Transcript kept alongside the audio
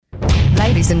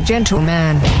Ladies and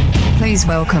gentlemen, please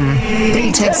welcome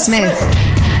D-Ted Smith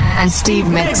and Steve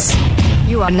Mix.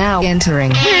 You are now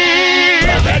entering the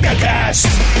MegaCast.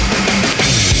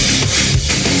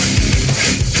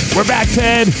 We're back,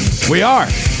 Ted. We are.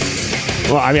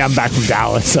 Well, I mean, I'm back from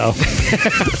Dallas, so.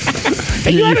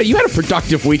 Hey, you had a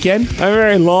productive weekend. A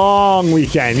very long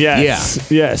weekend,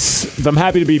 yes. Yeah. Yes. I'm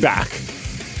happy to be back.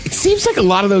 It seems like a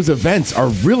lot of those events are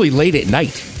really late at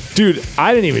night. Dude,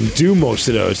 I didn't even do most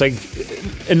of those. Like,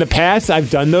 in the past, I've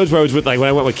done those where I was with, like, when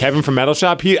I went with Kevin from Metal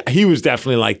Shop, he was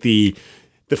definitely like the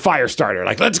fire starter.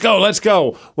 Like, let's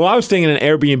go. Well, I was staying in an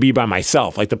Airbnb by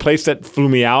myself. Like, the place that flew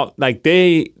me out, like,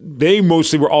 they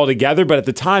mostly were all together, but at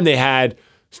the time they had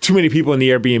too many people in the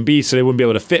Airbnb, so they wouldn't be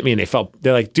able to fit me. And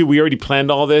they're like, dude, we already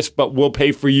planned all this, but we'll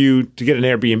pay for you to get an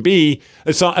Airbnb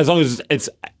as long as it's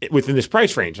within this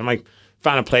price range. I'm like,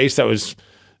 found a place that was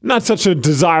not such a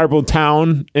desirable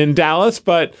town in Dallas,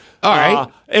 but all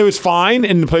right. It was fine,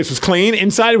 and the place was clean.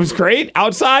 Inside, it was great.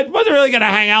 Outside, wasn't really going to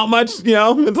hang out much, It's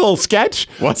a little sketch.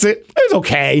 What's it? It was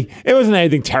okay. It wasn't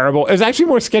anything terrible. It was actually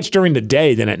more sketch during the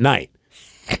day than at night.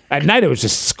 At night, it was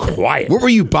just quiet. What were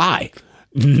you by?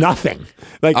 Nothing.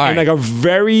 Like, right. And like a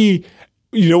very,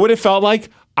 you know what it felt like?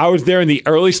 I was there in the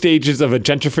early stages of a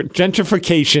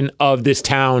gentrification of this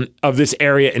town, of this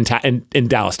area in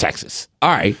Dallas, Texas. All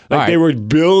right. Like they were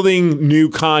building new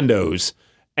condos,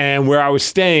 and where I was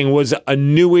staying was a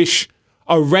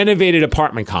renovated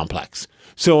apartment complex.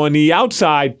 So on the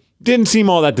outside, didn't seem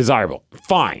all that desirable.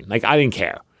 Fine. Like, I didn't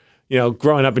care.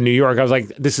 Growing up in New York, I was like,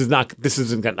 this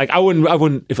isn't good. Like, I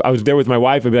wouldn't, if I was there with my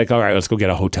wife, I'd be like, all right, let's go get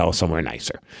a hotel somewhere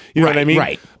nicer. You know what I mean?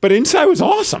 Right. But inside was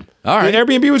awesome. All right. The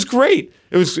Airbnb was great.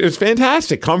 It was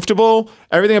fantastic, comfortable.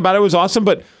 Everything about it was awesome.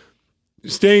 But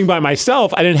staying by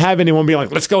myself, I didn't have anyone being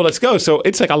like, let's go. So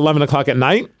it's like 11 o'clock at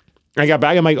night. I got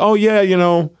back. I'm like, oh yeah,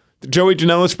 the Joey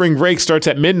Janela spring break starts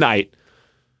at midnight.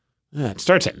 Yeah, it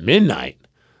starts at midnight.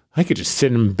 I could just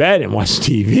sit in bed and watch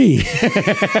TV.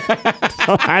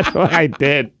 So that's what I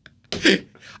did.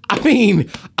 I mean,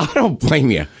 I don't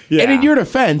blame you. Yeah. And in your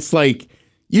defense, like,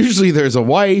 usually there's a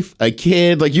wife, a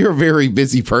kid, like, you're a very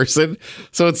busy person.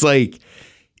 So it's like,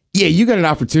 yeah, you got an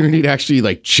opportunity to actually,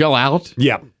 like, chill out.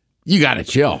 Yeah. You got to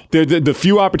chill. The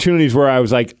few opportunities where I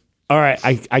was like, all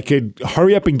right, I could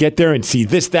hurry up and get there and see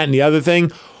this, that, and the other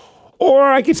thing.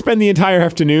 Or I could spend the entire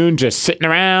afternoon just sitting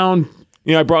around.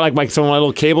 I brought like some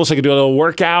little cable so I could do a little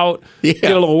workout, get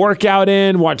a little workout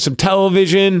in, watch some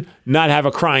television, not have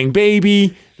a crying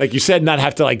baby. Like you said, not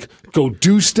have to like go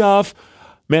do stuff.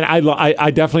 Man,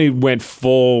 I definitely went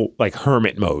full like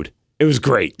hermit mode. It was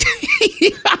great.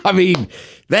 I mean,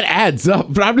 that adds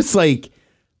up. But I'm just like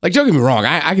don't get me wrong.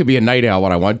 I could be a night owl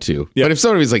when I want to. Yep. But if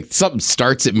somebody was like, something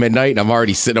starts at midnight and I'm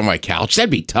already sitting on my couch, that'd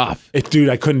be tough. Dude,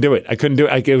 I couldn't do it.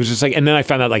 Like, it was just like, and then I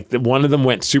found out like one of them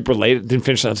went super late. It didn't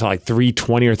finish until like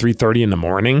 3:20 or 3:30 in the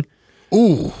morning.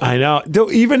 Ooh. I know.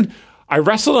 I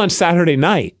wrestled on Saturday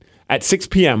night at 6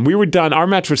 p.m. We were done. Our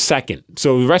match was second.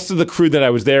 So the rest of the crew that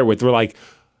I was there with were like,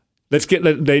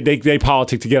 they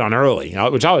politic to get on early,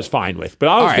 which I was fine with. But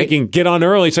I was thinking, get on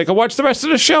early so I could watch the rest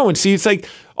of the show and see. It's like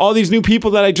all these new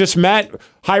people that I just met,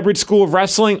 Hybrid School of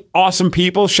Wrestling, awesome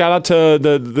people. Shout out to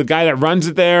the guy that runs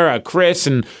it there, Chris,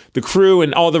 and the crew,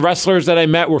 and all the wrestlers that I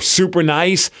met were super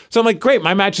nice. So I'm like, great,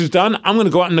 my match is done. I'm going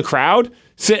to go out in the crowd,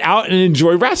 sit out, and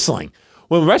enjoy wrestling.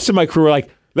 Well, the rest of my crew were like,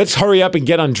 let's hurry up and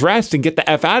get undressed and get the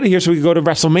F out of here so we can go to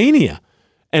WrestleMania.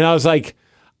 And I was like,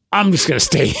 I'm just going to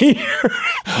stay here.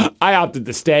 I opted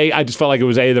to stay. I just felt like it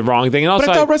was the wrong thing. And also,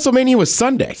 but I thought WrestleMania was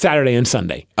Sunday. Saturday and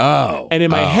Sunday. Oh. And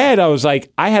in my head, I was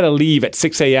like, I had to leave at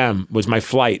 6 a.m. was my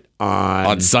flight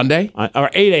on Sunday? Or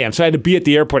 8 a.m. So I had to be at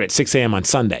the airport at 6 a.m. on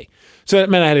Sunday. So that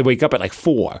meant I had to wake up at like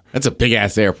 4. That's a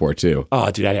big-ass airport, too. Oh,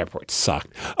 dude, that airport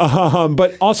sucked.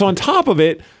 But also on top of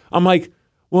it, I'm like,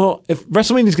 well, if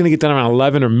WrestleMania is going to get done around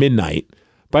 11 or midnight,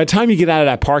 by the time you get out of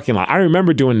that parking lot, I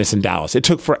remember doing this in Dallas. It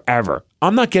took forever.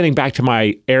 I'm not getting back to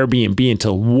my Airbnb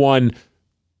until 1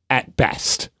 at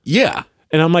best. Yeah.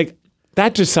 And I'm like,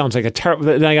 that just sounds like a terrible...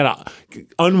 Then I got to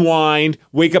unwind,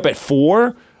 wake up at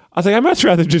 4. I was like, I'd much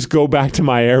rather just go back to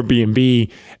my Airbnb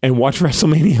and watch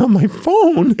WrestleMania on my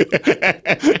phone,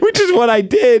 which is what I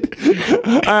did,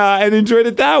 and enjoyed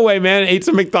it that way, man. Ate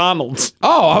some McDonald's.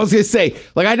 Oh, I was going to say,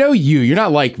 like, I know you're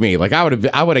not like me. Like, I would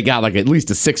have got like at least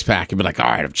a 6-pack and been like,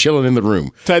 all right, I'm chilling in the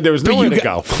room. Ted, there was nowhere to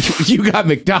go. You got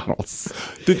McDonald's.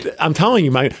 I'm telling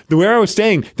you, where I was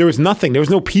staying, there was nothing. There was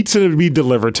no pizza to be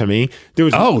delivered to me.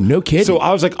 No kidding. So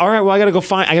I was like, all right, well, I got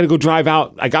to go drive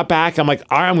out. I got back. I'm like,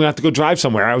 all right, I'm going to have to go drive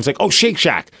somewhere. I was like, oh, Shake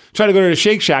Shack. Try to go to the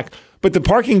Shake Shack. But the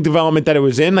parking development that it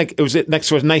was in, like it was next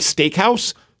to a nice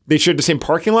steakhouse. They shared the same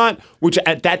parking lot, which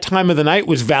at that time of the night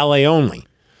was valet only.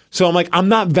 So I'm like, I'm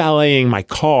not valeting my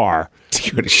car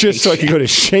just so I could go to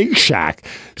Shake Shack.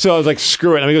 So I was like,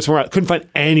 screw it. Let me go somewhere else. Couldn't find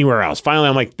anywhere else. Finally,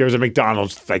 I'm like, there's a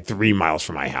McDonald's like 3 miles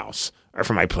from my house or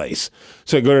from my place.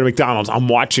 So I go to McDonald's. I'm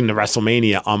watching the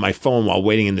WrestleMania on my phone while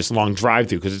waiting in this long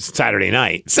drive-thru because it's Saturday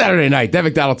night. Saturday night, that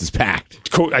McDonald's is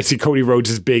packed. I see Cody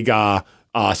Rhodes' big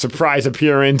surprise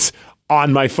appearance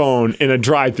on my phone in a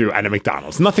drive-thru at a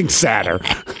McDonald's. Nothing sadder.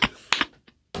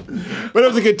 But it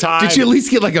was a good time. Did you at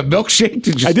least get like a milkshake?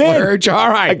 Did you I did. splurge? All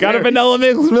right. I got a vanilla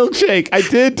milkshake. I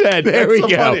did, Ted. There we go.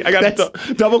 Funny. I got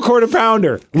a double quarter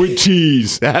pounder with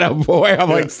cheese. That boy. I'm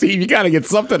like, Steve, you got to get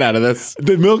something out of this.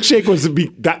 The milkshake was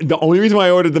the only reason why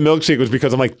I ordered the milkshake was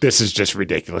because I'm like, this is just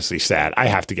ridiculously sad. I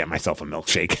have to get myself a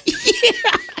milkshake.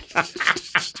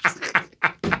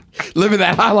 Living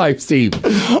that high life, Steve.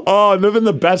 Oh, living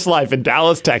the best life in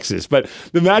Dallas, Texas. But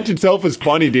the match itself was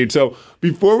funny, dude. So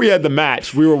before we had the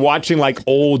match, we were watching like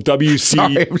old WC.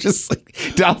 Sorry, I'm just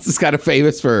like, Dallas is kind of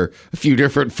famous for a few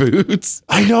different foods.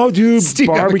 I know, dude. Steve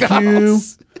Barbecue.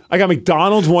 I got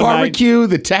McDonald's one night. Barbecue,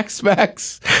 the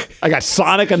Tex-Mex. I got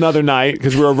Sonic another night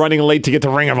because we were running late to get to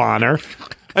Ring of Honor.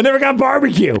 I never got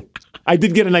barbecue. I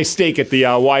did get a nice steak at the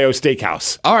YO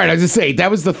Steakhouse. All right, I was just saying, that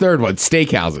was the third one,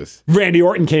 steakhouses. Randy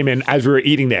Orton came in as we were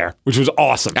eating there, which was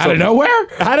awesome. Out of nowhere?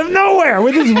 Out of nowhere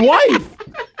with his wife.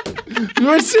 We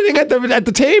were sitting at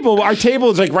the table. Our table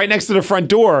is like right next to the front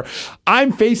door.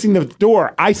 I'm facing the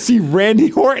door. I see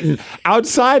Randy Orton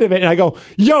outside of it, and I go,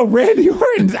 yo, Randy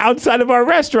Orton's outside of our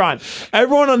restaurant.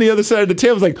 Everyone on the other side of the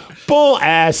table is like, bull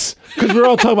ass. Because we're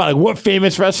all talking about like what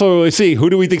famous wrestler will we see? Who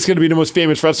do we think is going to be the most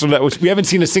famous wrestler? We haven't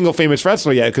seen a single famous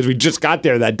wrestler yet because we just got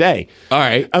there that day. All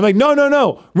right. I'm like,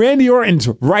 no. Randy Orton's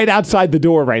right outside the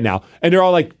door right now. And they're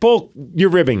all like, bull, you're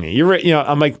ribbing me.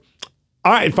 I'm like,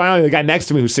 all right. Finally, the guy next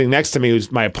to me who's sitting next to me,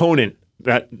 who's my opponent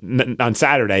on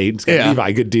Saturday, he's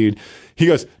Levi, good dude. He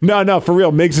goes, no, for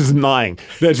real, Miggs isn't lying.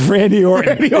 That's Randy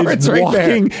Orton. Randy Orton's is right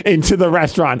walking there into the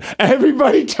restaurant.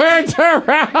 Everybody turns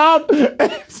around.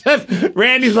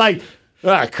 Randy's like,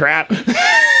 oh, crap.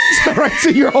 All right, so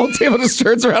your whole table just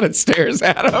turns around and stares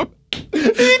at him. He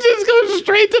just goes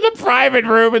straight to the private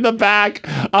room in the back.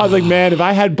 I was like, man, if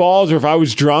I had balls or if I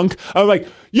was drunk, I was like,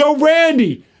 yo,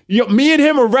 Randy, me and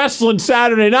him are wrestling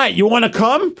Saturday night. You want to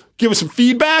come? Give us some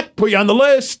feedback? Put you on the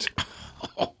list.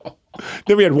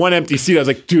 Then we had one empty seat. I was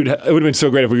like, dude, it would have been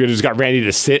so great if we could have just got Randy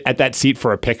to sit at that seat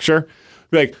for a picture.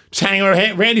 Be like, just hanging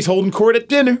over, Randy's holding court at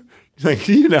dinner. Like,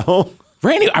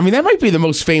 Randy, I mean, that might be the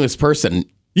most famous person.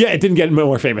 Yeah, it didn't get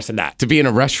more famous than that. To be in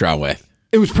a restaurant with.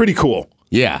 It was pretty cool.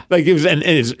 Yeah. Like it was,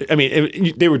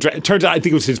 it turns out, I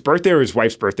think it was his birthday or his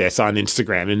wife's birthday. I saw on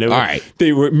Instagram. And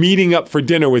they were meeting up for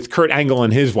dinner with Kurt Angle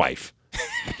and his wife.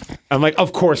 I'm like,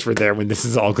 of course we're there when this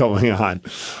is all going on.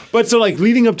 But so like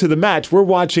leading up to the match, we're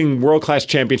watching World Class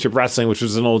Championship Wrestling, which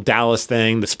was an old Dallas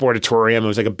thing, the Sportatorium. It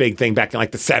was like a big thing back in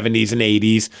like the 70s and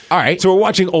 80s. All right. So we're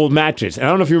watching old matches. And I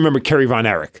don't know if you remember Kerry Von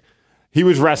Erich. He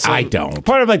was wrestling. I don't.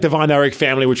 Part of like the Von Erich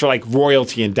family, which are like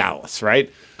royalty in Dallas,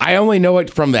 right? I only know it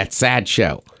from that sad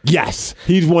show. Yes.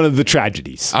 He's one of the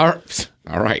tragedies. All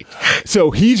right.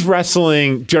 So he's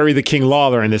wrestling Jerry the King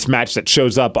Lawler in this match that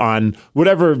shows up on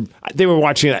whatever they were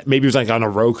watching. Maybe it was like on a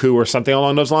Roku or something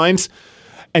along those lines.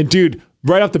 And dude,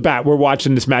 right off the bat, we're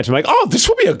watching this match. I'm like, oh, this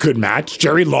will be a good match.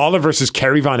 Jerry Lawler versus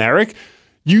Kerry Von Erich.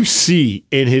 You see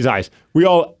in his eyes. We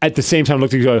all at the same time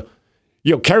looked at each other.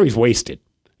 Yo, Kerry's wasted.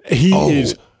 He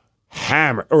is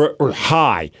hammered or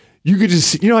high. You could just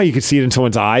see, how you could see it in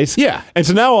someone's eyes? Yeah. And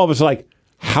so now all of us are like,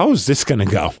 how's this going to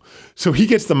go? So he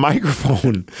gets the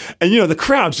microphone and, the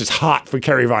crowd's just hot for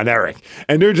Kerry Von Erich.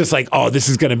 And they're just like, oh, this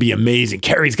is going to be amazing.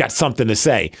 Kerry's got something to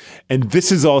say. And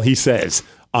this is all he says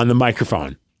on the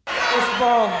microphone. First of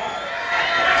all,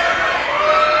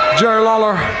 Jerry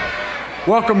Lawler,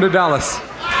 welcome to Dallas.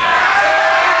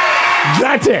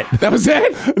 That's it. That was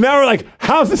it? Now we're like,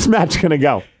 how's this match going to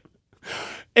go?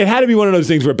 It had to be one of those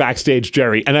things where backstage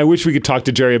Jerry, and I wish we could talk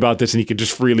to Jerry about this and he could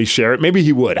just freely share it. Maybe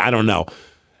he would. I don't know.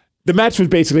 The match was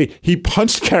basically, he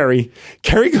punched Kerry.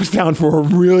 Kerry goes down for a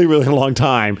really, really long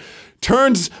time.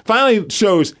 Finally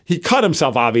shows he cut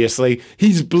himself, obviously.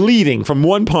 He's bleeding from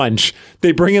one punch.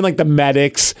 They bring in like the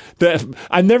medics.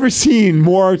 I've never seen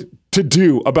more to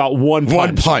do about one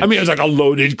punch. I mean, it was like a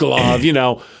loaded glove,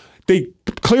 They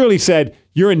clearly said,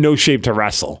 you're in no shape to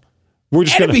wrestle. We're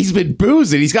just gonna. He's been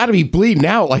boozing. He's got to be bleeding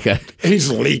out like a.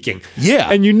 He's leaking. Yeah.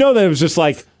 And that it was just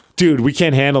like, dude, we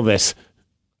can't handle this.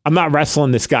 I'm not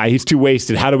wrestling this guy. He's too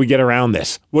wasted. How do we get around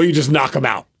this? Well, you just knock him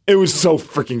out. It was so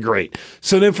freaking great.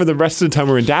 So then for the rest of the time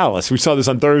we're in Dallas, we saw this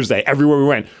on Thursday. Everywhere we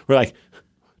went, we're like,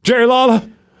 Jerry Lawler,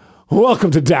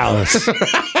 welcome to Dallas.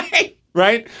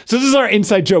 Right? So this is our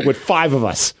inside joke with 5 of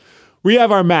us. We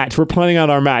have our match. We're planning on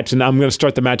our match, and I'm going to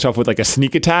start the match off with like a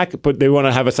sneak attack, but they want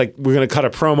to have us like, we're going to cut a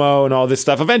promo and all this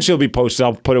stuff. Eventually it'll be posted.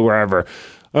 I'll put it wherever.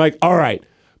 I'm like, all right,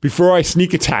 before I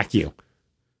sneak attack you,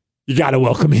 you got to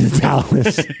welcome me to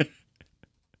Dallas.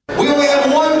 We only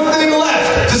have one thing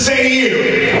left to say to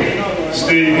you.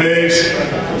 Steve Miggs,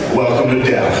 welcome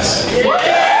to Dallas.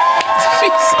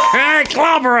 I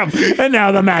clobber him. And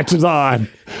now the match is on.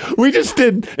 We just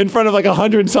did in front of like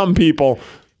 100-something people.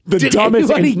 The Did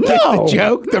dumbest anybody get the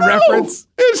joke, the reference?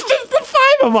 It's just the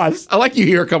 5 of us. I like you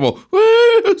hear a couple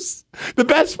woos. The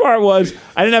best part was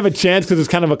I didn't have a chance because it was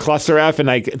kind of a cluster F and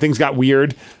like things got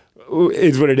weird.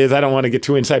 Is what it is. I don't want to get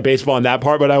too inside baseball on that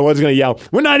part, but I was going to yell,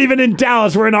 "We're not even in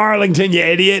Dallas. We're in Arlington, you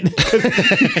idiot."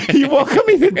 He welcomed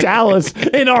me to Dallas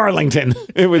in Arlington.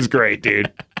 It was great,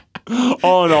 dude.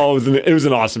 All in all, it was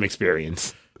an awesome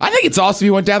experience. I think it's awesome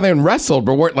you went down there and wrestled,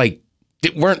 but weren't like you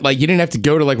didn't have to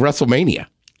go to like WrestleMania.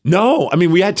 No, I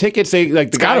mean we had tickets. They like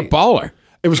the Got guy, a baller.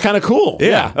 It was kind of cool.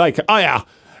 Yeah. Like, oh yeah.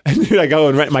 And dude, I go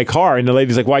and rent my car, and the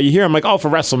lady's like, "Why are you here?" I'm like, "Oh, for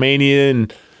WrestleMania."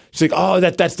 And she's like, "Oh,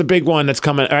 that's the big one that's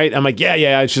coming." All right. I'm like,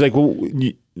 yeah. And she's like, "Well,"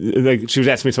 like she was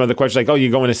asking me some other questions, like, "Oh,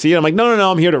 you going to see it?" I'm like, no,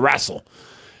 I'm here to wrestle.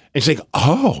 And she's like,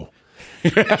 "Oh."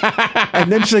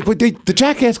 And then she's like, "Well, the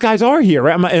Jackass guys are here,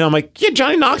 right?" And I'm like, "Yeah,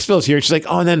 Johnny Knoxville's here." She's like,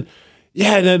 "Oh," and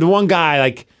then the one guy,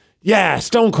 like, "Yeah,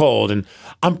 Stone Cold." And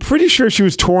I'm pretty sure she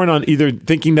was torn on either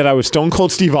thinking that I was Stone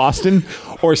Cold Steve Austin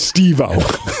or Steve-O.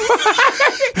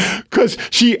 Because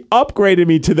she upgraded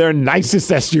me to their nicest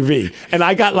SUV. And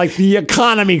I got like the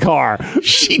economy car.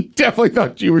 She definitely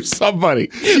thought you were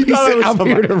somebody. She said, "I'm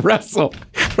here to wrestle."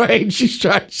 Right? She's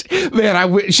trying.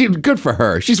 Man, good for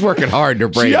her. She's working hard in her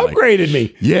brain. She upgraded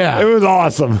me. Yeah. It was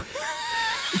awesome.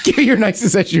 Give me your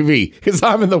nicest SUV because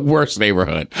I'm in the worst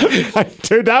neighborhood.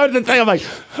 Dude, that was the thing. I'm like,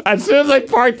 as soon as I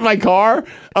parked my car,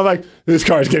 I'm like, this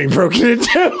car's getting broken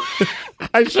into.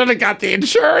 I should have got the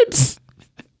insurance.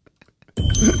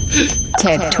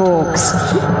 TED Talks,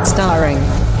 starring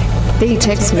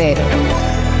D-Tech Smith.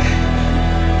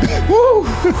 Woo!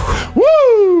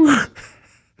 Woo!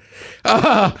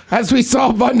 As we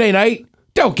saw Monday night,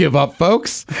 don't give up,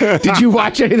 folks. Did you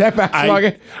watch any of that basketball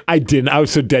game? I didn't. I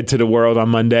was so dead to the world on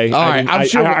Monday. All right, I'm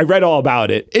sure. I read all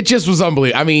about it. It just was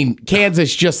unbelievable. I mean,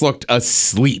 Kansas just looked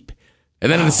asleep. And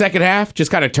then in the second half,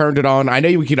 just kind of turned it on. I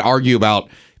know we could argue about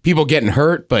people getting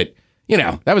hurt, but, you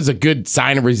know, that was a good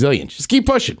sign of resilience. Just keep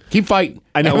pushing. Keep fighting.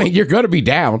 I mean, you're going to be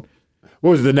down.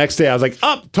 What was it, the next day? I was like,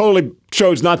 totally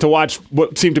chose not to watch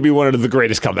what seemed to be one of the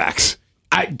greatest comebacks.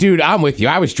 Dude, I'm with you.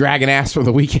 I was dragging ass from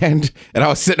the weekend, and I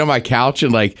was sitting on my couch,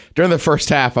 and like during the first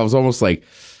half, I was almost like,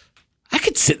 I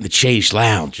could sit in the Chase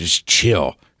Lounge, just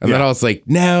chill. And then I was like,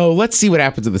 no, let's see what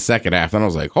happens in the second half. And I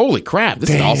was like, holy crap, this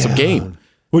is an awesome game.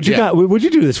 What'd you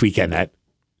do this weekend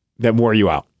that wore you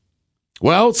out?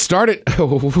 Well, what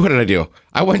did I do?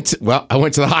 I went to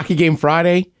the hockey game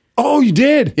Friday. Oh, you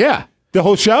did? Yeah. The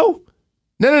whole show?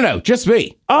 No, just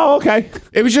me. Oh, okay.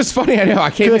 It was just funny. I know. I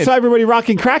came in. I saw everybody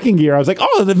rocking Kraken gear. I was like,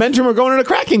 oh, the men's room are going to a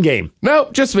Kraken game. No,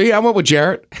 just me. I went with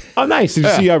Jarrett. Oh, nice. Did you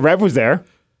see Rev was there?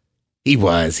 He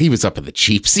was up in the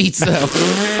cheap seats, though.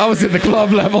 I was in the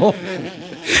club level.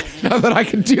 Nothing I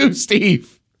could do,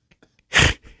 Steve.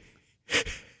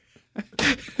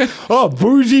 Oh,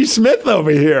 Bougie Smith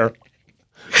over here.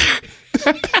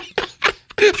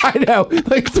 I know.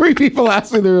 Like 3 people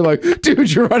asked me, they were like,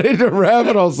 dude, you're running into Rev.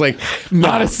 And I was like,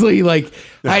 honestly, like,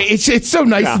 it's so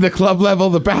nice in the club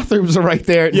level. The bathrooms are right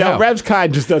there. Yeah, Rev's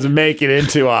kind just doesn't make it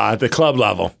into the club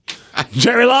level.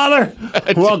 Jerry Lawler,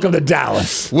 welcome to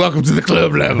Dallas. Welcome to the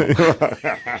club level.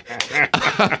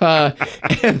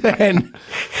 And then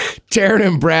Taryn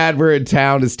and Brad were in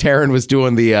town as Taryn was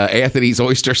doing the Anthony's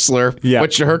Oyster Slurp. Yeah.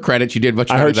 Which to her credit, she did much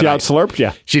better I heard than she out-slurped you.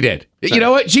 She did. You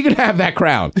know what? She could have that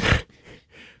crown.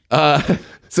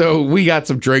 So we got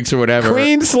some drinks or whatever.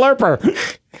 Queen Slurper.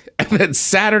 And then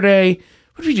Saturday,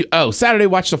 what did we do? Oh, Saturday,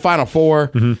 watched the Final Four.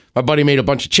 Mm-hmm. My buddy made a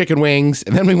bunch of chicken wings.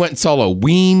 And then we went and saw a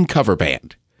Ween cover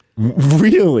band.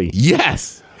 Really?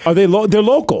 Yes. Are they they're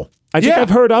local? I think I've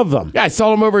heard of them. Yeah, I saw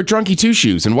them over at Drunky Two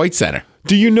Shoes in White Center.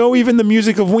 Do you know even the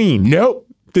music of Ween? Nope.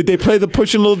 Did they play the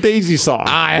Pushing Little Daisy song?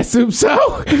 I assume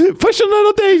so. Pushing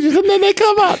Little Daisies, and then they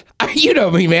come up. You know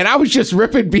me, man. I was just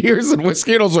ripping beers and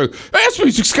whiskey, and I was like, this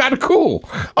music's kind of cool.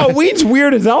 Oh, Ween's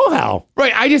weird as hell.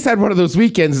 Right. I just had one of those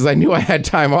weekends as I knew I had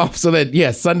time off. So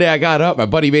that, Sunday I got up. My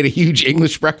buddy made a huge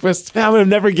English breakfast. I would have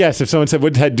never guessed if someone said,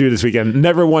 what did Ted do this weekend?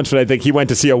 Never once would I think he went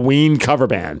to see a Ween cover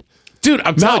band. Dude,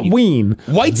 I'm telling you. Not Ween.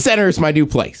 White Center is my new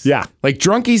place. Yeah. Like,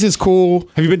 Drunkies is cool.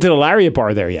 Have you been to the Lariat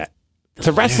bar there yet? It's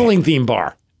a wrestling theme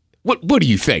bar. What do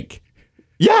you think?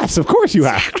 Yes, of course you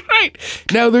have. Right.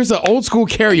 No, there's an old school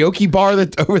karaoke bar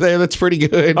that over there that's pretty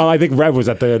good. Oh, I think Rev was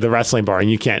at the wrestling bar, and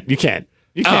you can't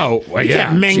Oh, well, you yeah,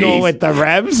 can't mingle geez. with the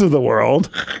Revs of the world.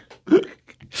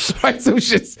 Right, so it's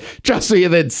just trust me.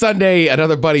 And then Sunday,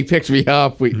 another buddy picked me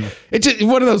up. It's just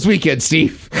one of those weekends,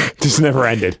 Steve. Just never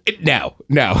ended. No.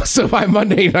 So by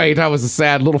Monday night, I was a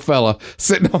sad little fella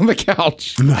sitting on the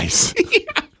couch. Nice.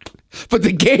 But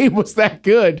the game was that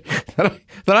good that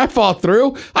I fought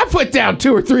through. I put down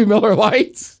 2 or 3 Miller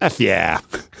Lights. F yeah.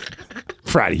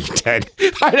 Proud of you, Ted.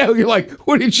 I know. You're like,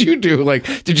 what did you do? Like,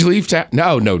 did you leave town?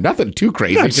 No, nothing too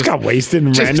crazy. I just got wasted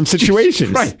in random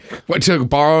situations. Right. Went to a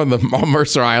bar on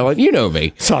Mercer Island. You know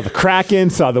me. Saw the Kraken,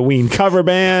 saw the Ween cover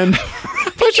band.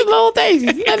 Pushing little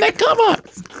daisies and they come up.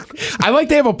 I like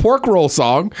they have a pork roll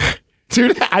song.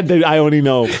 Dude, I only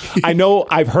know. I know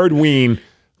I've heard Ween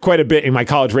quite a bit in my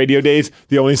college radio days.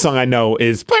 The only song I know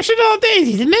is Pushing Little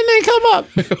Daisies and then they come up.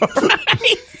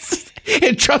 Right.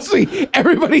 And trust me,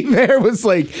 everybody there was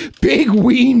like big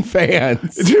Ween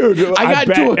fans. Dude, I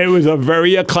bet it was a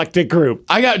very eclectic group.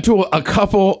 I got into a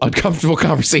couple uncomfortable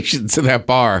conversations in that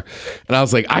bar. And I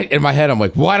was like, in my head, I'm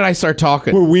like, why did I start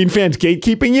talking? Were Ween fans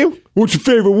gatekeeping you? What's your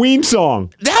favorite Ween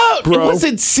song? No, bro? It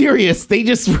wasn't serious. They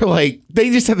just were like, they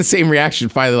just had the same reaction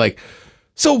finally, like,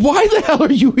 so why the hell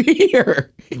are you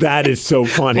here? That is so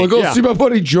funny. Well, go see my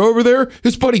buddy Joe over there.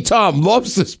 His buddy Tom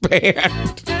loves this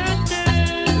band.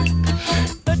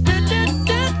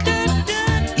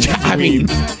 I mean,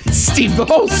 Steve, the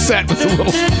whole set was a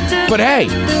little... But hey,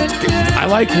 I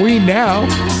like Ween now.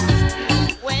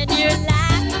 When you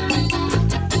lie,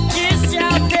 kiss your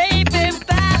baby,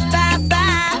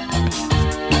 bye.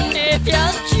 If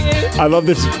you're true, I love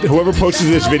this. Whoever posted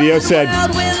this video said,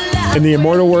 in the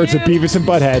immortal words of Beavis and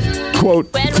Butthead,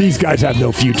 quote, these guys have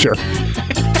no future.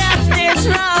 nothing's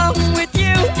wrong with you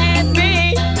and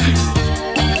me.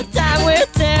 Time will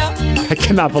tell I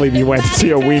cannot believe you went to see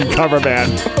a Ween cover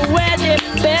band. when you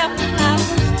fell out.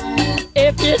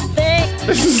 If you think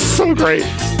This is so great.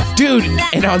 Dude,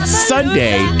 and on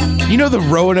Sunday, you know the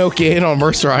Roanoke Inn on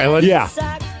Mercer Island? Yeah.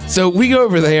 So we go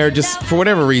over there just for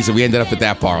whatever reason. We ended up at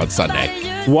that bar on Sunday.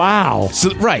 Wow.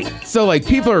 So right. So like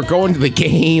people are going to the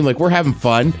game, like we're having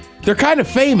fun. They're kind of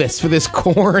famous for this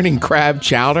corn and crab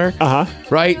chowder. Uh-huh.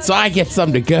 Right? So I get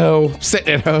some to go,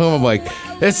 sitting at home. I'm like,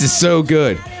 this is so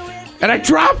good. And I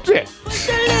dropped it.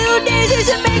 the little daisies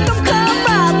and make them come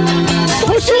up.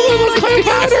 Push a little clay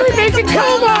powder and make it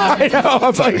come up. I know.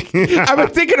 I'm like, I've been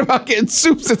thinking about getting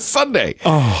soup since Sunday.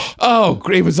 Oh,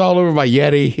 it was all over my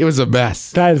Yeti. It was a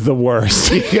mess. That is the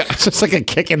worst. Yeah. It's just like a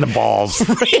kick in the balls.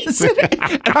 Isn't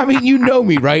it? I mean, you know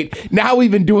me, right? Now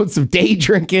we've been doing some day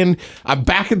drinking. I'm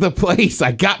back at the place.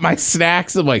 I got my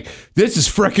snacks. I'm like, this is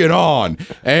frickin' on.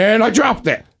 And I dropped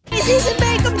it. Daisies and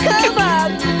make them come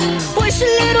up. Push the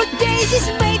little daisies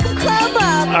and make them come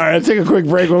up. All right, let's take a quick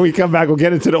break. When we come back, we'll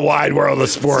get into the wide world of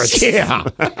sports. Yeah.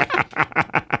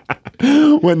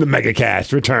 When the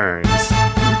MegaCast returns.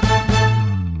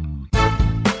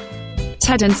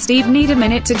 Ted and Steve need a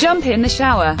minute to jump in the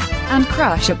shower and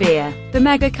crush a beer. The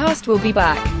MegaCast will be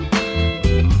back.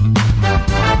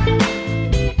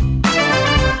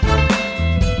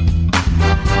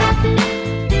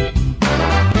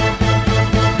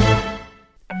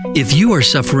 If you are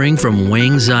suffering from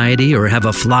wangxiety or have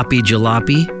a floppy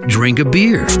jalopy, drink a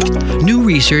beer. New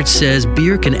research says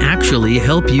beer can actually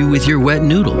help you with your wet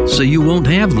noodle so you won't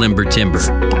have limber timber.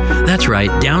 That's right,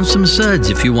 down some suds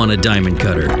if you want a diamond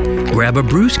cutter. Grab a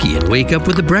brewski and wake up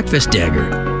with a breakfast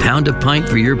dagger. Pound a pint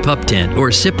for your pup tent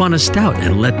or sip on a stout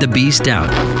and let the beast out.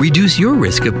 Reduce your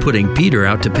risk of putting Peter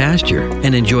out to pasture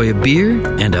and enjoy a beer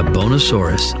and a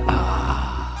Bonosaurus.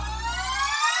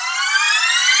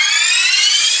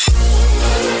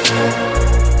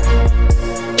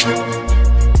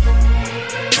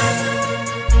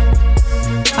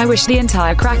 I wish the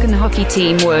entire Kraken hockey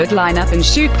team would line up and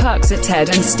shoot pucks at Ted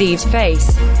and Steve's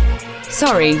face.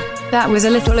 Sorry, that was a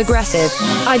little aggressive.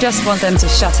 I just want them to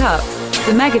shut up.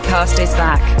 The MegaCast is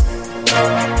back.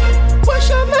 Push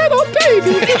a little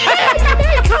baby.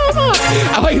 Come on.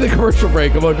 I like the commercial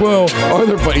break. I'm like, well,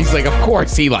 other buddies like, of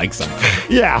course he likes them.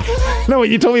 Yeah. No,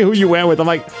 when you told me who you went with, I'm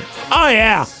like, oh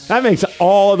yeah, that makes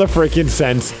all the freaking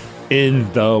sense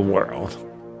in the world.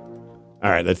 All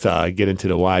right, let's get into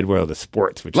the wide world of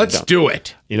sports. Which Let's do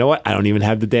it. You know what? I don't even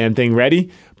have the damn thing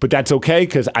ready, but that's okay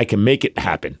because I can make it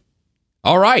happen.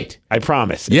 All right. I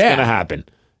promise. It's Yeah. going to happen.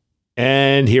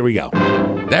 And here we go.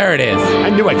 There it is.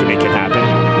 I knew I could make it happen.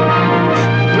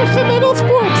 Push the little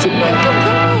sports and make them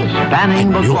come.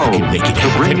 Spanning the You globe can make it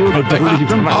to bring you the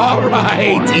happen. All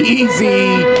right.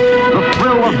 Easy. the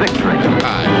thrill of victory,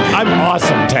 I'm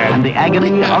awesome, Ted. and the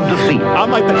agony of defeat.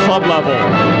 I'm like the club level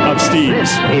of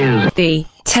Steve's. Is The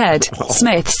Ted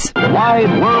Smith's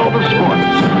Wide World of Sports.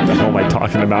 What the hell am I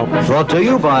talking about? Brought to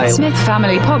you by Smith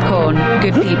Family Popcorn.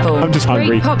 Good people. I'm just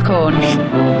hungry. Great popcorn.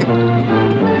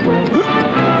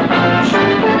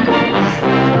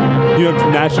 You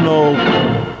have National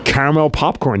Caramel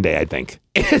Popcorn Day, I think.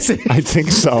 Is it? I think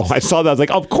so. I saw that. I was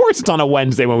like, of course it's on a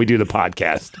Wednesday when we do the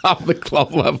podcast. I'm the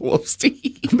club level of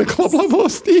Steve. The club level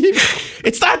of Steve.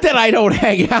 It's not that I don't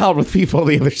hang out with people in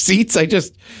the other seats.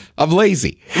 I'm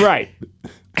lazy. Right.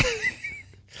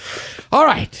 All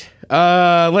right.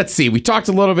 Let's see. We talked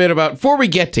a little bit about, before we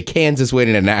get to Kansas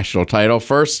winning a national title,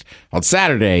 first on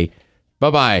Saturday,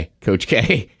 bye-bye, Coach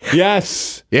K.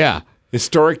 Yes. Yeah.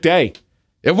 Historic day.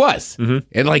 It was. Mm-hmm.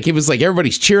 And it was like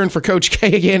everybody's cheering for Coach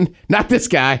K again. Not this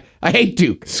guy. I hate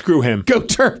Duke. Screw him. Go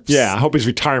Terps. Yeah, I hope his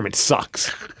retirement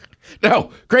sucks. No,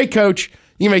 great coach.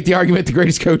 You can make the argument the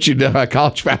greatest coach in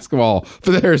college basketball,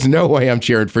 but there's no way I'm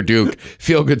cheering for Duke.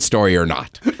 Feel good story or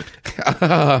not.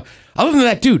 Other than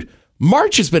that, dude,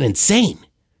 March has been insane.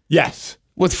 Yes.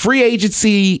 With free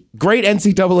agency, great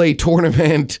NCAA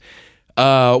tournament.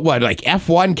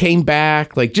 F1 came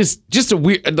back, just a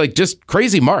weird, just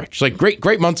crazy March,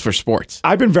 great months for sports.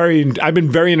 I've been very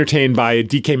entertained by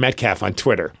DK Metcalf on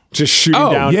Twitter, just shooting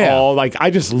down all,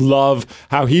 I just love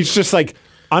how he's just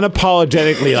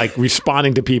unapologetically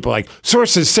responding to people,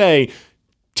 sources say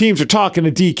teams are talking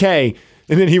to DK.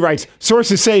 And then he writes,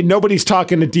 sources say nobody's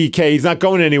talking to DK. He's not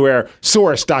going anywhere.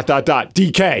 Source, ...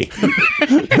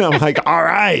 DK. And I'm like, all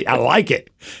right, I like it.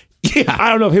 Yeah. I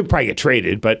don't know if he'll probably get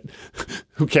traded, but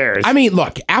who cares? I mean,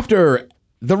 look, after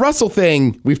the Russell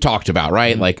thing we've talked about,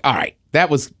 right? All right,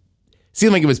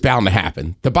 seemed like it was bound to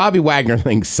happen. The Bobby Wagner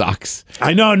thing sucks.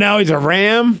 I know, now he's a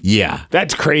Ram. Yeah.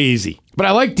 That's crazy. But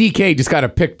I like DK just got to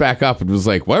pick back up and was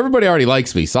like, well, everybody already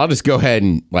likes me, so I'll just go ahead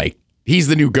and, he's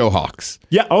the new Go Hawks.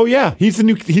 Yeah, oh yeah, he's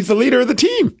the leader of the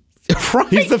team. Right.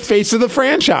 He's the face of the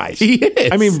franchise. He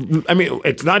is. I mean,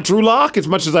 it's not Drew Lock as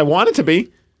much as I want it to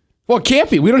be. Well, it can't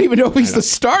be. We don't even know if he's the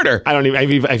starter. I don't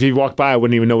even. If he walked by, I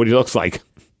wouldn't even know what he looks like.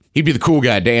 He'd be the cool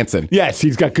guy dancing. Yes,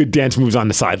 he's got good dance moves on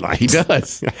the sidelines. He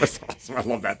does. That's awesome. I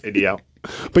love that video.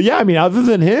 But yeah, other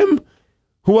than him,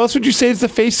 who else would you say is the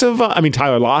face of?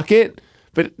 Tyler Lockett.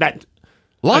 But that.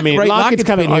 Lockett's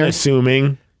kind of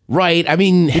unassuming. Right.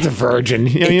 He's a virgin.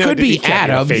 It could be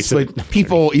Adams, but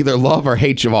people either love or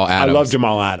hate Jamal Adams. I love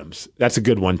Jamal Adams. That's a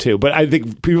good one too. But I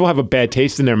think people have a bad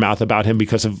taste in their mouth about him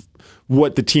because of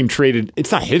what the team traded.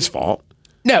 It's not his fault.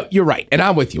 No, you're right, and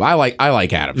I'm with you. I like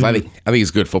Adams. Mm-hmm. I think he's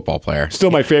a good football player.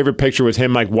 Still, my favorite picture was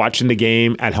him watching the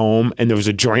game at home, and there was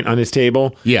a joint on his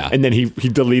table. Yeah, and then he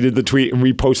deleted the tweet and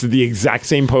reposted the exact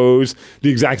same pose,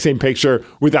 the exact same picture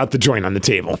without the joint on the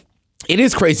table. It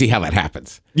is crazy how that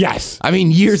happens. Yes.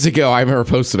 Years ago, I remember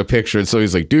posting a picture, and so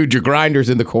he's like, dude, your grinder's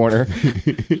in the corner.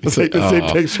 Take the same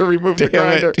picture, remove the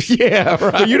grinder. Yeah,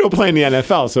 right. But you don't play in the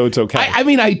NFL, so it's okay.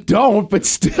 I don't, but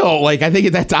still, I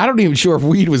think I don't even sure if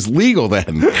weed was legal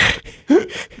then.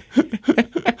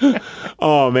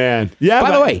 Oh, man. Yeah.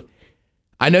 By the way,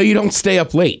 I know you don't stay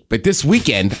up late, but this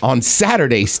weekend on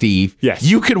Saturday, Steve, yes,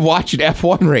 you could watch an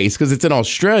F1 race because it's in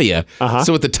Australia. Uh-huh.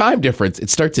 So with the time difference,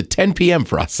 it starts at 10 p.m.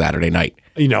 for us Saturday night.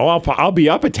 I'll be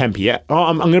up at 10 p.m. Oh,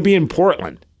 I'm going to be in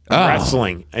Portland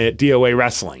wrestling at DOA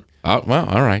Wrestling. Oh, well,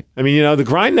 all right. The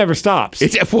grind never stops.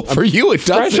 For you, it does.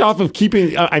 Fresh off of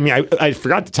keeping. I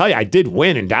forgot to tell you, I did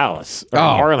win in Dallas, in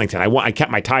Arlington. I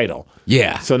kept my title.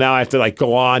 Yeah. So now I have to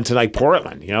go on to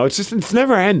Portland. It's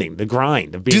never ending. The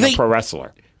grind of being a pro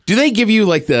wrestler. Do they give you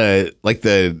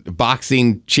the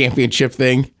boxing championship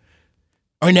thing?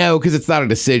 Or no, because it's not a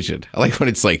decision. I like when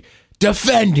it's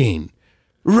defending.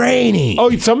 Reigning. Oh,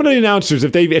 some of the announcers,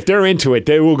 if they're into it,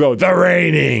 they will go the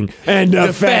reigning and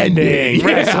defending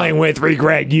wrestling with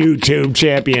regret YouTube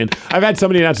champion. I've had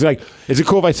somebody announce is it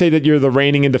cool if I say that you're the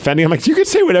reigning and defending? I'm like, you can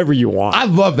say whatever you want. I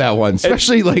love that one,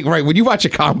 especially when you watch a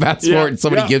combat sport and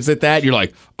somebody gives it that, you're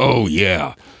like, oh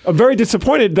yeah. I'm very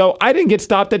disappointed though. I didn't get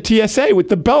stopped at TSA with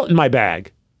the belt in my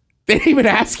bag. They didn't even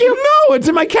ask you? No, it's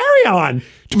in my carry-on.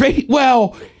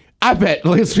 Well, I bet,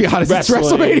 let's be honest, it's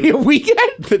WrestleMania weekend.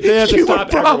 You were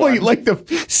probably the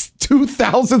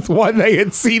 2000th one they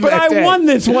had seen that day. But I won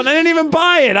this one. I didn't even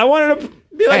buy it. I wanted to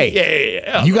be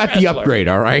yeah. You got the upgrade,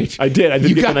 all right? I did. I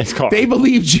did get a nice car. They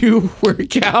believed you were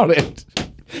counted.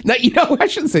 Now, I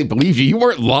shouldn't say believe you. You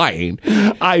weren't lying.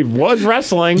 I was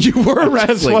wrestling. You were wrestling. I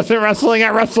just wasn't wrestling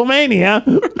at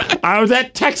WrestleMania. I was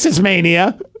at Texas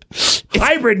Mania.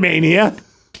 Hybrid Mania.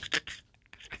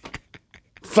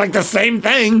 It's the same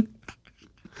thing.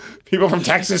 People from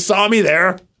Texas saw me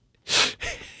there.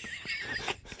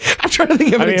 I'm trying to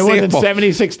think of an It wasn't example.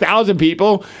 76,000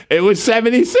 people. It was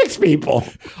 76 people.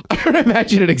 I don't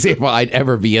imagine an example I'd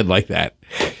ever be in like that.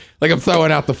 Like I'm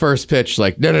throwing out the first pitch,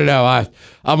 like, no,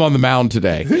 I'm on the mound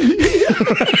today. They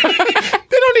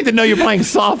don't need to know you're playing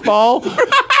softball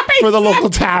for the local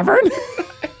tavern.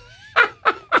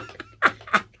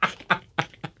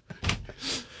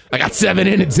 I got 7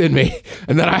 innings in me,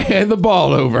 and then I hand the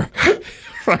ball over.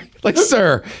 Like,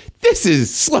 sir, this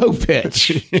is slow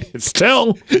pitch.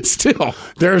 Still,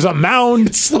 there's a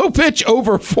mound. Slow pitch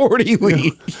over 40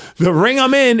 league. The ring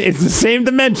I'm in is the same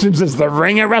dimensions as the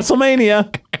ring at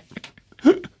WrestleMania.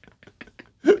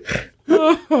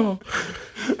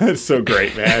 That's so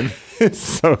great, man. It's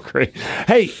so great.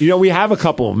 Hey, we have a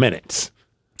couple of minutes.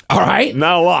 All right.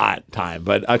 Not a lot of time,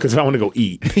 but because I want to go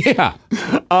eat. Yeah.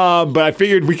 But I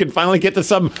figured we could finally get to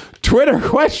some Twitter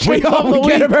questions. We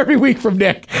get them every week from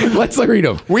Nick. Let's read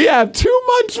them. We have 2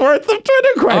 months worth of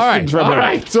Twitter questions from him. All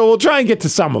right. So we'll try and get to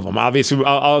some of them. Obviously,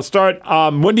 I'll start.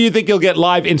 When do you think you'll get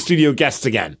live in-studio guests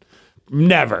again?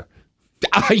 Never.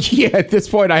 Yeah, at this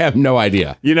point, I have no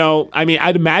idea.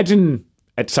 I'd imagine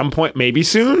at some point, maybe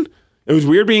soon. It was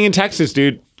weird being in Texas,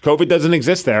 dude. COVID doesn't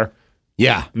exist there.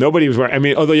 Yeah. Nobody was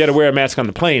wearing, although you had to wear a mask on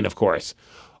the plane, of course.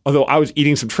 Although I was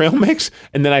eating some trail mix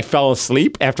and then I fell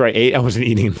asleep after I ate. I wasn't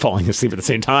eating and falling asleep at the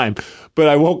same time. But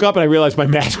I woke up and I realized my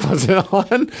mask wasn't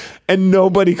on and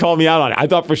nobody called me out on it. I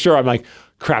thought for sure, I'm like,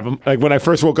 crap. When I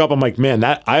first woke up, I'm like, man,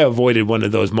 that I avoided one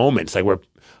of those moments. Like where,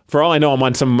 for all I know, I'm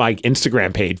on some like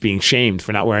Instagram page being shamed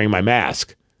for not wearing my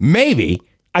mask. Maybe.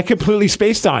 I completely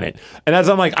spaced on it. And as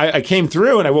I'm like, I came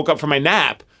through and I woke up from my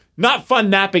nap. Not fun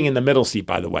napping in the middle seat,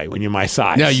 by the way, when you're my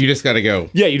size. No, you just got to go.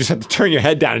 Yeah, you just have to turn your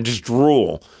head down and just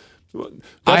drool.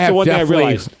 That's the one thing I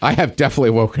realized. I have definitely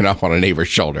woken up on a neighbor's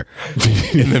shoulder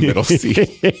in the middle seat.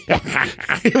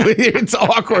 It's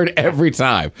awkward every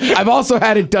time. I've also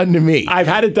had it done to me. I've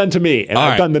had it done to me, and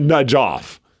I've done the nudge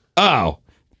off. Oh,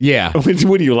 yeah.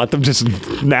 What do you let them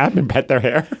just nap and pet their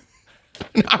hair?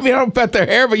 I don't pet their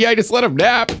hair, but yeah, I just let them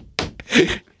nap.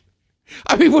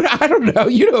 I don't know.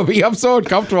 You know me. I'm so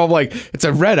uncomfortable. I'm like, it's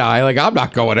a red eye. Like, I'm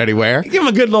not going anywhere. Give them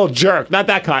a good little jerk. Not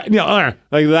that kind.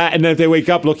 Like that. And then if they wake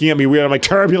up looking at me weird, I'm like,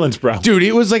 turbulence, bro. Dude,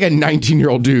 it was like a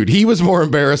 19-year-old dude. He was more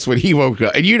embarrassed when he woke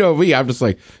up. And you know me. I'm just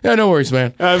like, yeah, no worries,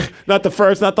 man. Not the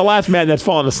first, not the last man that's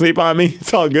fallen asleep on me.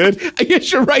 It's all good. I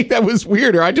guess you're right. That was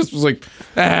weirder. I just was like,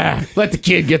 let the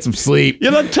kid get some sleep.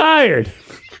 You look tired.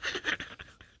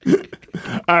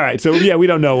 All right, so yeah, we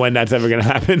don't know when that's ever going to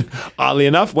happen. Oddly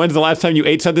enough, when's the last time you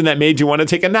ate something that made you want to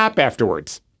take a nap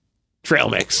afterwards? Trail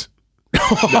mix.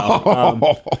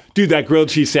 No, dude, that grilled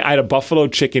cheese I had a buffalo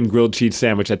chicken grilled cheese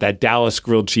sandwich at that Dallas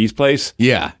grilled cheese place.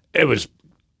 Yeah. It was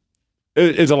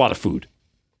a lot of food.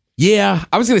 Yeah,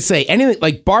 I was going to say, anything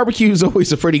like barbecue is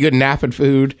always a pretty good napping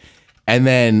food. And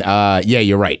then, yeah,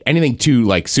 you're right. Anything too,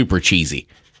 like, super cheesy.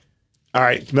 All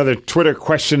right, another Twitter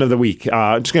question of the week.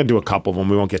 I'm just going to do a couple of them.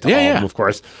 We won't get to all of them, of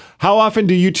course. How often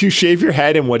do you two shave your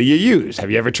head, and what do you use?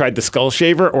 Have you ever tried the Skull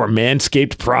Shaver or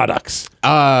Manscaped products?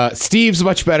 Steve's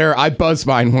much better. I buzz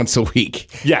mine once a week.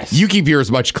 Yes. You keep yours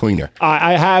much cleaner.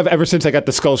 I have ever since I got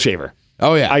the Skull Shaver.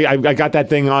 Oh, yeah. I got that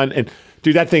thing on, and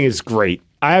dude, that thing is great.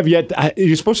 I have yet.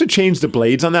 You're supposed to change the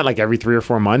blades on that like every 3 or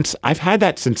 4 months. I've had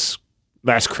that since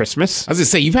last Christmas. I was going to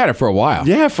say, you've had it for a while.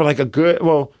 Yeah, for like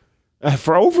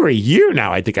for over a year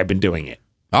now, I think I've been doing it.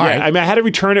 All right. I mean, I had to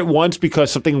return it once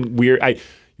because something weird. I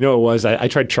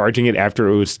tried charging it after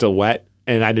it was still wet,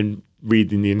 and I didn't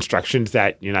read in the instructions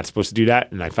that you're not supposed to do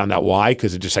that, and I found out why,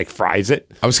 because it just like fries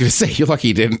it. I was going to say, you're lucky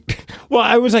you didn't.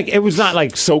 Well, it was not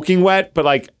like soaking wet, but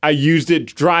like I used it,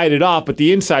 dried it off, but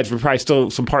the insides were probably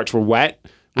still, some parts were wet.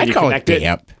 I'd call it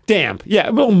damp. Damp, yeah,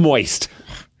 a little moist.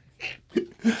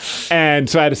 And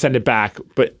so I had to send it back,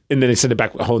 and then they sent it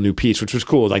back with a whole new piece, which was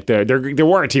cool. Like their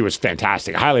warranty was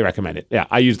fantastic. I highly recommend it. Yeah,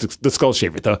 I used the Skull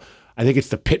Shaver. I think it's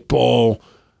the Pitbull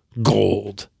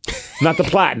Gold, not the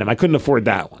Platinum. I couldn't afford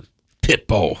that one.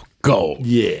 Pitbull Gold.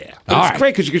 Yeah, but it's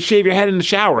great because you can shave your head in the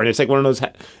shower, and it's like one of those,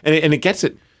 and it gets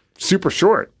it super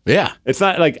short. Yeah, it's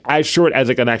not like as short as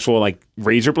like an actual like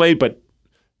razor blade, but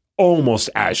almost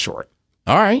as short.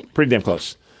 All right, pretty damn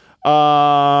close.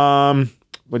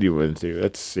 What do you want to do?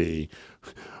 Let's see.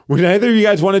 Would either of you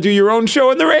guys want to do your own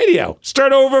show on the radio?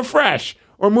 Start over fresh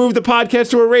or move the podcast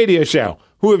to a radio show?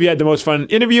 Who have you had the most fun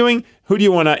interviewing? Who do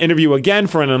you want to interview again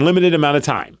for an unlimited amount of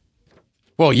time?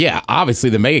 Well, yeah, obviously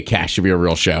the MegaCast should be a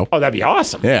real show. Oh, that'd be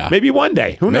awesome. Yeah. Maybe one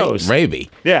day. Who knows? Maybe.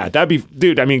 Yeah, that'd be,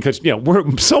 dude, I mean, because,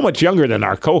 we're so much younger than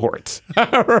our cohorts.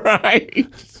 Right.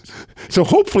 So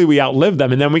hopefully we outlive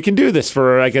them, and then we can do this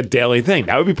for like a daily thing.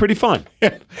 That would be pretty fun.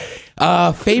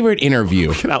 Favorite interview?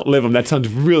 We can outlive them. That sounds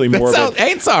really morbid.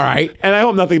 It's all right. And I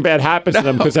hope nothing bad happens to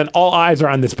them, because then all eyes are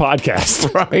on this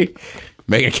podcast. Right.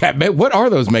 MegaCast. What are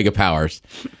those mega powers?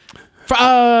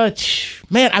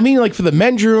 Man, I mean, like for the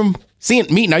men's room,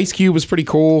 meeting Ice Cube was pretty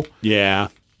cool. Yeah.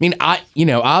 I mean,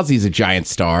 Ozzy's a giant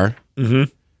star. Mm-hmm.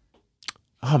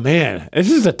 Oh, man. This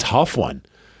is a tough one.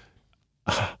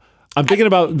 I'm thinking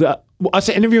about us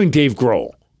interviewing Dave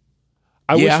Grohl.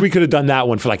 I wish we could have done that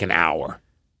one for like an hour.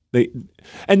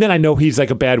 And then I know he's like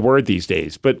a bad word these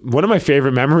days, but one of my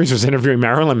favorite memories was interviewing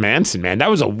Marilyn Manson, man. That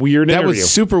was a weird interview. That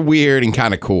was super weird and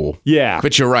kind of cool. Yeah.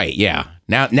 But you're right, yeah.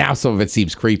 Now some of it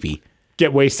seems creepy.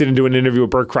 Get wasted and do an interview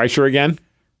with Bert Kreischer again?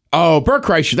 Oh, Bert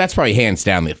Kreischer, that's probably hands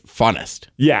down the funnest.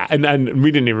 Yeah, and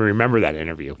we didn't even remember that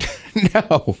interview.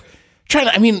 No.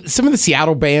 Some of the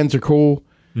Seattle bands are cool.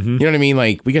 Mm-hmm. You know what I mean?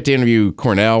 Like, we got to interview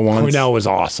Cornell once. Cornell was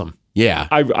awesome. Yeah.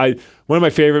 One of my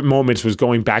favorite moments was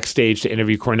going backstage to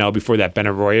interview Cornell before that Ben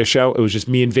Arroyo show. It was just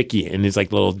me and Vicky in his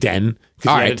like little den.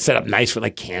 Because he had it set up nice with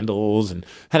like candles and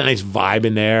had a nice vibe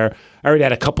in there. I already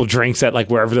had a couple drinks at like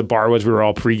wherever the bar was we were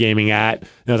all pre-gaming at. And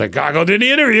I was like, gotta go do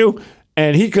the interview.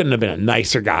 And he couldn't have been a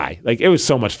nicer guy. Like, it was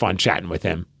so much fun chatting with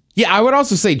him. Yeah, I would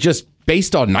also say just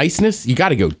based on niceness, you got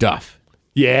to go Duff.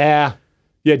 Yeah.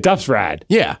 Yeah, Duff's rad.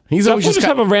 Yeah. He's Duff always will just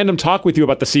have a random talk with you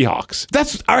about the Seahawks.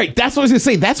 That's all right. That's what I was going to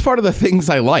say. That's part of the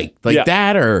things I like. Like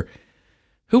that, or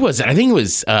who was it? I think it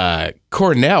was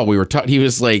Cornell. We were talking. He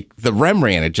was like, the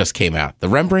Rembrandt had just came out. The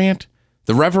Rembrandt?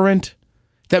 The Reverend?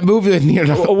 That movie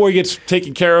that, where he gets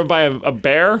taken care of by a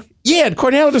bear? Yeah, and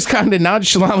Cornell just kind of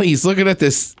nonchalantly, he's looking at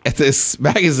this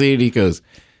magazine, and he goes, it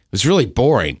was really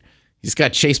boring. He just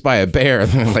got chased by a bear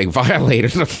and then like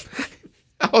violated him.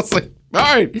 I was like, all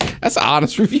right, that's an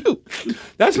honest review.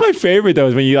 That's my favorite though,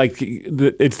 is when you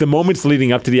it's the moments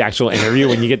leading up to the actual interview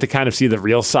when you get to kind of see the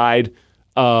real side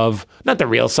of, not the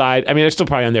real side. I mean, they're still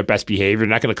probably on their best behavior. They're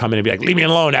not going to come in and be like, leave me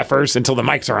alone at first until the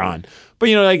mics are on. But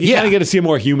you kind of get to see a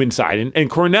more human side. And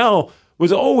Cornell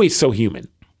was always so human.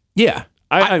 Yeah.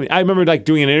 I remember like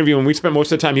doing an interview and we spent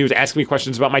most of the time he was asking me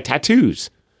questions about my tattoos.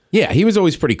 Yeah, he was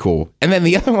always pretty cool. And then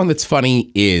the other one that's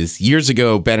funny is years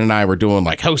ago, Ben and I were doing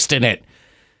like hosting it.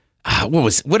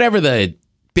 Whatever the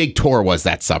big tour was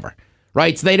that summer,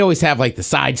 right? So they'd always have like the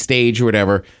side stage or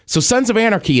whatever. So Sons of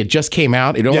Anarchy had just came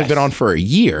out. It'd only been on for a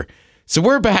year. So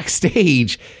we're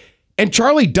backstage and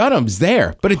Charlie Dunham's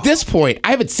there. But at this point,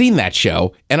 I haven't seen that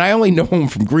show and I only know him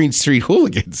from Green Street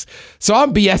Hooligans. So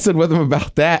I'm BSing with him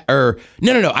about that. Or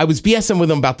no. I was BSing with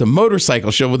him about the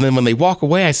motorcycle show. And then when they walk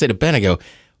away, I say to Ben, I go,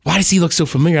 why does he look so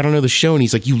familiar? I don't know the show. And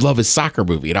he's like, you love his soccer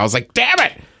movie. And I was like, damn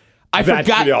it. I That's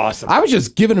forgot. pretty awesome. I was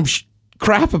just giving him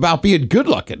crap about being good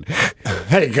looking.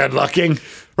 Hey, good looking.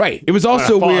 Right. It was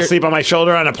also fall weird. Asleep on my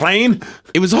shoulder on a plane.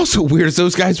 It was also weird as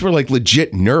those guys were like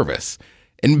legit nervous.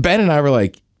 And Ben and I were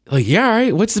like, yeah, all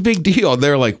right, what's the big deal? And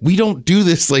they're like, we don't do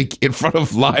this like in front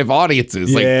of live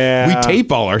audiences. Like we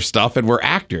tape all our stuff and we're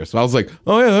actors. So I was like,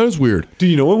 oh yeah, that was weird. Do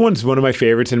you know what one's one of my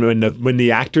favorites? And when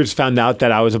the actors found out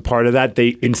that I was a part of that, they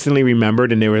instantly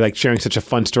remembered and they were like sharing such a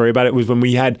fun story about it. Was when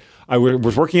I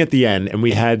was working at the end and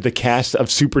we had the cast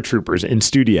of Super Troopers in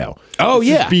studio. Oh,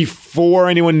 yeah. Before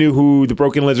anyone knew who the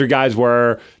Broken Lizard guys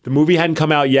were, the movie hadn't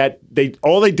come out yet.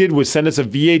 All they did was send us a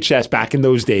VHS back in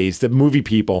those days, the movie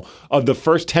people, of the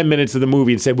first 10 minutes of the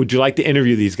movie and said, would you like to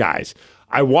interview these guys?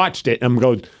 I watched it and I'm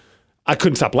going, I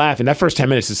couldn't stop laughing. That first 10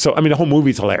 minutes is the whole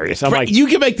movie's hilarious. I'm like, you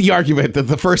can make the argument that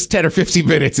the first 10 or 15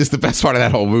 minutes is the best part of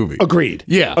that whole movie. Agreed.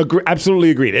 Yeah.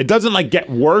 Absolutely agreed. It doesn't get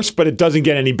worse, but it doesn't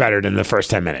get any better than the first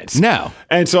 10 minutes. No.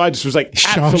 And so I just was like,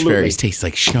 absolutely. Berries taste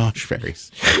like schnosh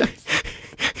berries.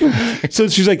 So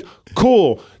she's like,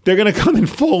 cool. They're going to come in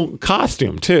full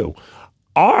costume too.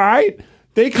 All right.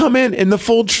 They come in the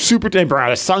full they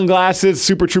brought out sunglasses,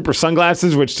 Super Trooper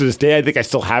sunglasses, which to this day I think I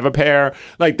still have a pair.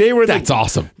 Like that's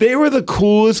awesome. They were the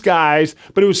coolest guys,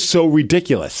 but it was so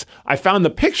ridiculous. I found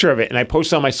the picture of it and I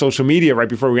posted on my social media right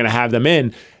before we were going to have them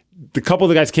in. The couple of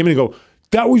the guys came in and go,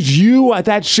 that was you at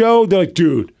that show? They're like,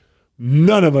 dude,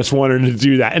 none of us wanted to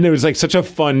do that. And it was like such a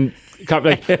fun,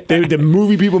 like the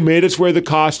movie people made us wear the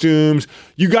costumes.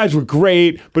 You guys were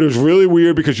great, but it was really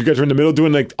weird because you guys were in the middle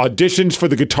doing like auditions for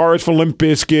the guitarist for Limp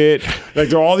Bizkit. Like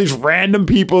there are all these random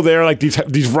people there, like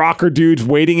these rocker dudes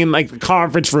waiting in like the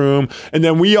conference room. And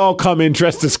then we all come in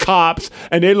dressed as cops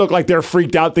and they look like they're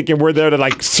freaked out thinking we're there to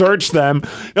like search them.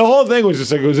 The whole thing was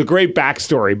just like, it was a great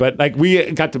backstory, but like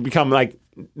we got to become like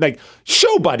like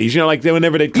show buddies. You know, like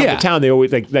whenever they come to town, they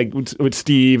always like with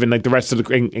Steve and like the rest of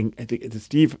the. And I think it's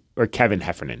Steve or Kevin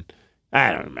Heffernan.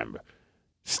 I don't remember.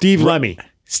 Steve Lemmy.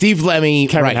 Steve Lemmy,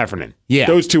 Kevin Heffernan. Yeah.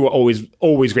 Those two are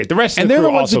always great. The rest of and the they're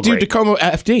crew the ones also that do great. Tacoma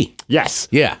FD. Yes.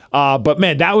 Yeah. But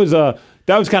man, that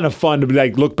was kind of fun to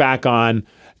like look back on.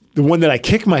 The one that I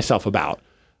kicked myself about.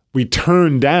 We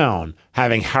turned down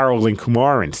having Harold and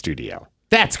Kumar in studio.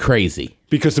 That's crazy.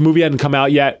 Because the movie hadn't come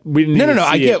out yet. We didn't No.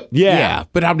 I get. it. Yeah.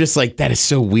 But I'm just like, that is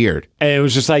so weird. And it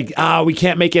was just like, we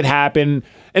can't make it happen.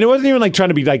 And it wasn't even like trying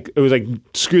to be like, it was like,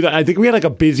 screw that. I think we had like a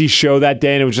busy show that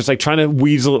day, and it was just like trying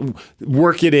to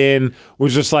work it in. It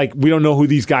was just like, we don't know who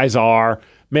these guys are.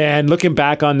 Man, looking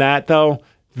back on that though,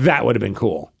 that would have been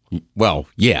cool. Well,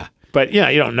 yeah. But you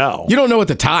don't know. You don't know at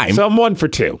the time. So I'm 1 for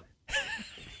 2.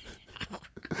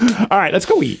 All right, let's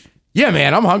go eat. Yeah,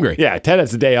 man, I'm hungry. Yeah, Ted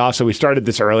has the day off, so we started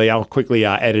this early. I'll quickly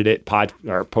edit it,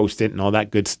 post it, and all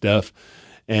that good stuff.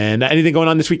 And anything going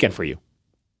on this weekend for you?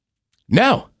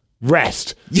 No.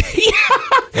 Rest.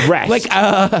 Rest. Like,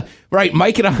 right,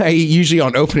 Mike and I usually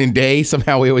on opening day,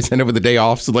 somehow we always end up with the day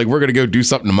off. So, like, we're going to go do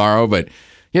something tomorrow, but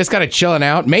just kind of chilling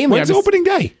out. Mainly, when's opening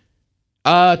day?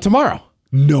 Tomorrow.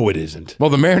 No, it isn't. Well,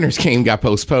 the Mariners game got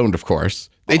postponed, of course.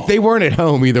 They weren't at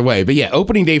home either way. But yeah,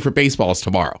 opening day for baseball is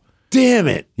tomorrow. Damn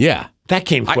it. Yeah. That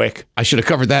came quick. I should have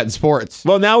covered that in sports.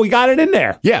 Well, now we got it in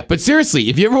there. Yeah, but seriously,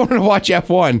 if you ever want to watch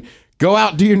F1, go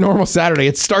out and do your normal Saturday.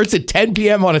 It starts at 10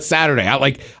 p.m. on a Saturday.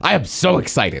 I am so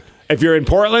excited. If you're in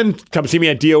Portland, come see me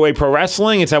at DOA Pro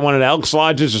Wrestling. It's at one of the Elks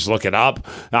Lodges. Just look it up.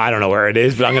 I don't know where it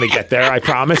is, but I'm going to get there. I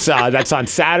promise. That's on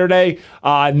Saturday.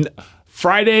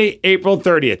 Friday, April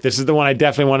 30th. This is the one I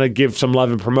definitely want to give some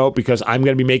love and promote because I'm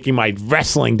going to be making my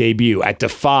wrestling debut at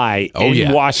Defy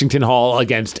in Washington Hall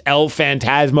against El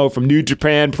Phantasmo from New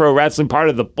Japan Pro Wrestling, part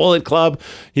of the Bullet Club.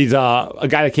 He's a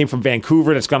guy that came from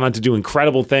Vancouver that's gone on to do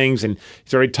incredible things, and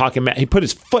he's already talking. He put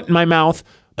his foot in my mouth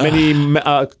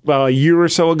a year or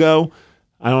so ago.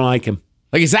 I don't like him.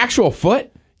 Like his actual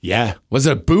foot? Yeah. Was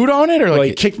it a boot on it? Or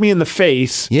he kicked me in the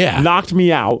face, knocked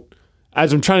me out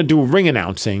as I'm trying to do ring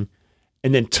announcing,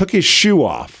 and then took his shoe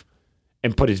off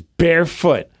and put his bare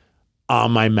foot on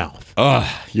my mouth. Ugh,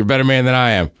 you're a better man than I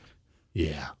am.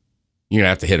 Yeah. You're going to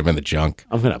have to hit him in the junk.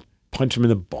 I'm going to punch him in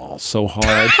the balls so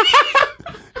hard.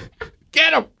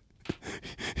 Get him.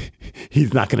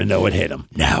 He's not going to know it hit him.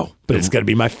 No. But it's going to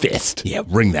be my fist. Yeah,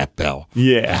 ring that bell.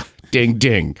 Yeah. Ding,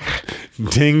 ding.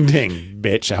 Ding, ding,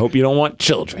 bitch. I hope you don't want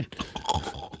children.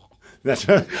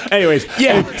 Anyways,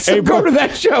 so go to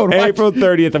that show. April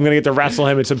 30th, I'm going to get to wrestle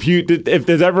him. If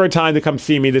there's ever a time to come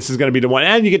see me, this is going to be the one.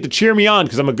 And you get to cheer me on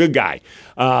because I'm a good guy.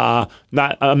 I'm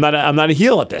not a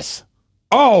heel at this.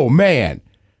 Oh man.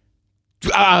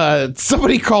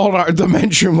 Somebody called the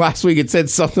men's room last week and said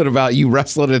something about you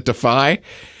wrestling at Defy.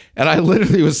 And I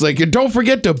literally was like, don't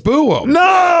forget to boo him.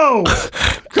 No!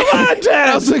 Come on, Ted!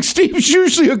 I was like, Steve's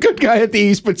usually a good guy at the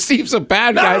East, but Steve's a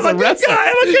bad guy as a wrestler.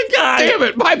 I'm a good guy. Damn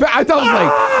it. My bad. I thought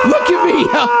I was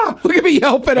like, look at me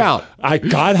helping out.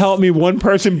 God help me, one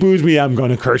person boos me, I'm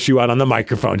going to curse you out on the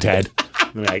microphone, Ted.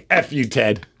 I'm like, F you,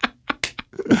 Ted.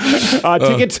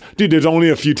 Tickets, dude, there's only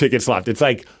a few tickets left. It's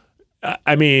like,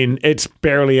 it's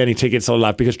barely any tickets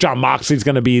left because John Moxley's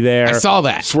going to be there. I saw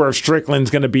that. Swerve Strickland's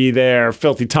going to be there.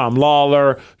 Filthy Tom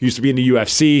Lawler, who used to be in the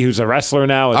UFC, who's a wrestler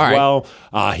now as well.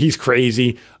 He's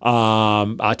crazy.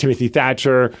 Timothy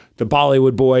Thatcher, the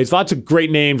Bollywood Boys. Lots of great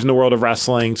names in the world of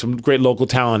wrestling. Some great local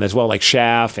talent as well, like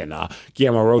Shaft and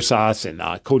Guillermo Rosas and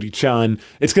Cody Chun.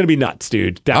 It's going to be nuts,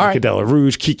 dude. David Cadella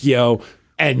Rouge, Kikyo,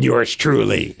 and yours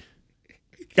truly.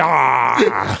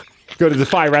 Go to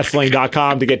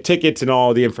defywrestling.com to get tickets and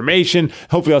all the information.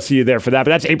 Hopefully I'll see you there for that.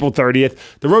 But that's April 30th.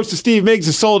 The Roast of Steve Miggs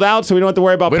is sold out, so we don't have to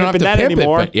worry about pimping that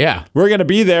anymore. Yeah. We're going to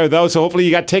be there, though, so hopefully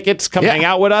you got tickets. Come hang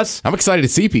out with us. I'm excited to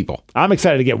see people. I'm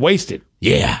excited to get wasted.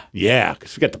 Yeah. Yeah,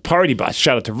 because we got the party bus.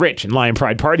 Shout out to Rich and Lion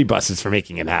Pride Party Buses for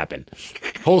making it happen.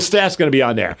 Whole staff's going to be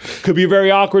on there. Could be a very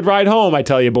awkward ride home, I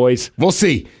tell you, boys. We'll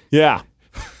see. Yeah.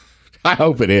 I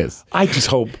hope it is. I just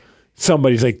hope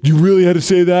somebody's like, you really had to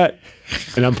say that?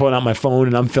 And I'm pulling out my phone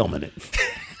and I'm filming it.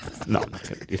 No, I'm not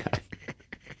going to do that.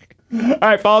 All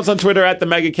right, follow us on Twitter at the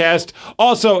MegaCast.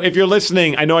 Also, if you're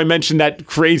listening, I know I mentioned that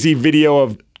crazy video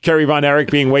of Kerry Von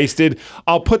Erich being wasted.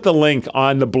 I'll put the link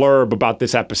on the blurb about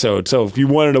this episode. So if you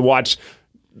wanted to watch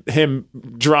him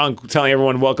drunk telling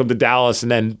everyone welcome to Dallas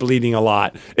and then bleeding a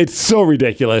lot, it's so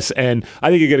ridiculous. And I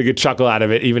think you get a good chuckle out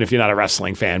of it, even if you're not a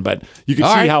wrestling fan. But you can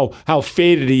see how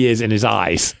faded he is in his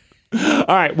eyes. All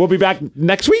right, we'll be back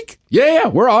next week. Yeah,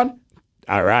 we're on.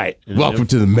 All right. Welcome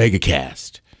to the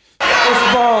MegaCast. First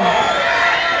of all,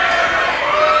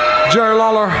 Jerry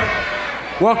Lawler,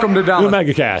 welcome to The Dallas.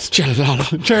 MegaCast. Jerry Lawler.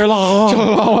 Jerry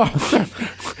Lawler.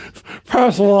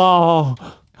 Press law.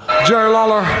 Jerry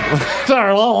Lawler,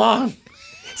 Jerry Lawler.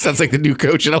 Sounds like the new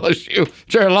coach at LSU.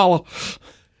 Jerry Lawler.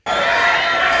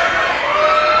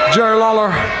 Jerry Lawler,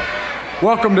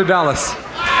 welcome to Dallas.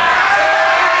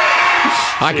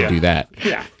 I can do that.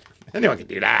 Yeah. Anyone can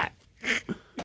do that.